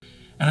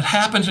And it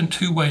happens in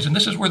two ways, and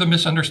this is where the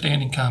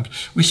misunderstanding comes.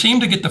 We seem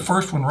to get the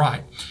first one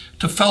right.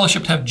 To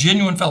fellowship, to have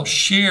genuine fellowship,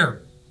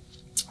 share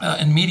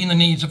in meeting the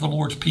needs of the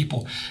Lord's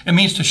people. It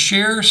means to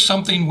share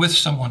something with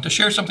someone, to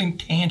share something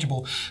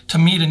tangible, to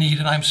meet a need.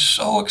 And I'm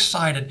so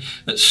excited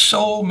that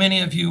so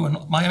many of you in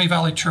Miami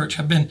Valley Church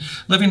have been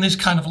living these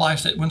kind of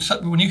lives, that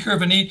when you hear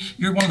of a need,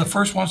 you're one of the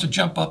first ones to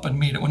jump up and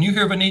meet it. When you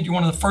hear of a need, you're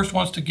one of the first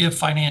ones to give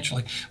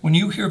financially. When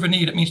you hear of a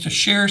need, it means to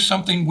share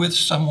something with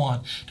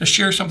someone, to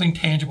share something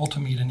tangible to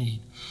meet a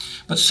need.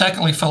 But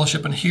secondly,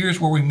 fellowship, and here's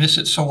where we miss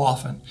it so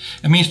often.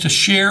 It means to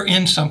share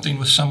in something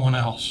with someone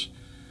else.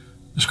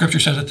 The scripture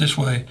says it this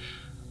way: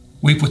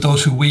 weep with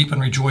those who weep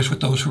and rejoice with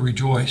those who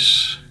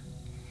rejoice.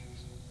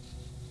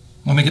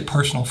 Let me get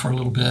personal for a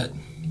little bit.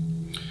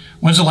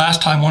 When's the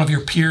last time one of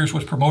your peers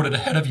was promoted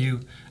ahead of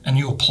you and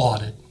you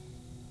applauded?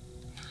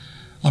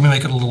 Let me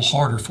make it a little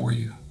harder for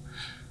you.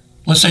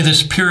 Let's say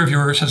this peer of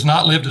yours has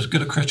not lived as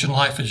good a Christian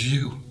life as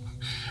you.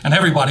 And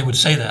everybody would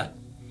say that.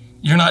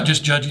 You're not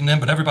just judging them,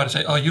 but everybody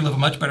say, oh, you live a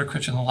much better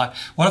Christian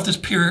life. What if this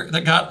peer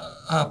that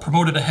got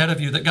promoted ahead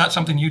of you, that got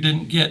something you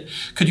didn't get,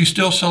 could you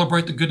still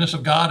celebrate the goodness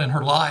of God in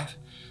her life?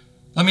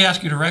 Let me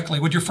ask you directly,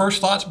 would your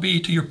first thoughts be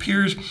to your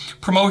peer's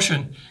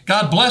promotion,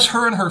 God bless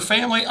her and her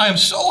family. I am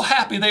so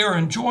happy they are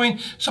enjoying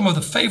some of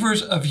the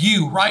favors of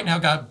you right now.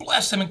 God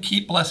bless them and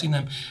keep blessing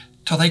them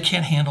till they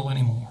can't handle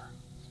anymore.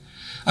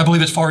 I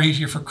believe it's far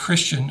easier for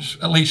Christians,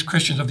 at least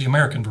Christians of the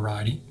American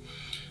variety,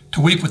 to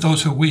weep with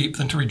those who weep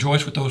than to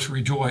rejoice with those who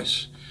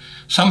rejoice.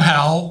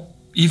 Somehow,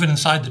 even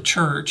inside the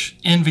church,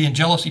 envy and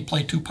jealousy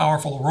play too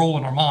powerful a role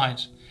in our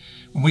minds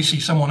when we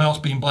see someone else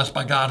being blessed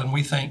by God and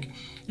we think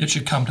it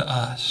should come to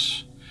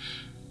us.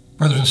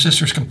 Brothers and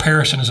sisters,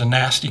 comparison is a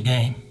nasty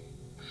game.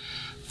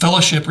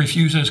 Fellowship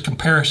refuses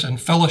comparison.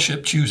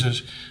 Fellowship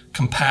chooses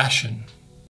compassion.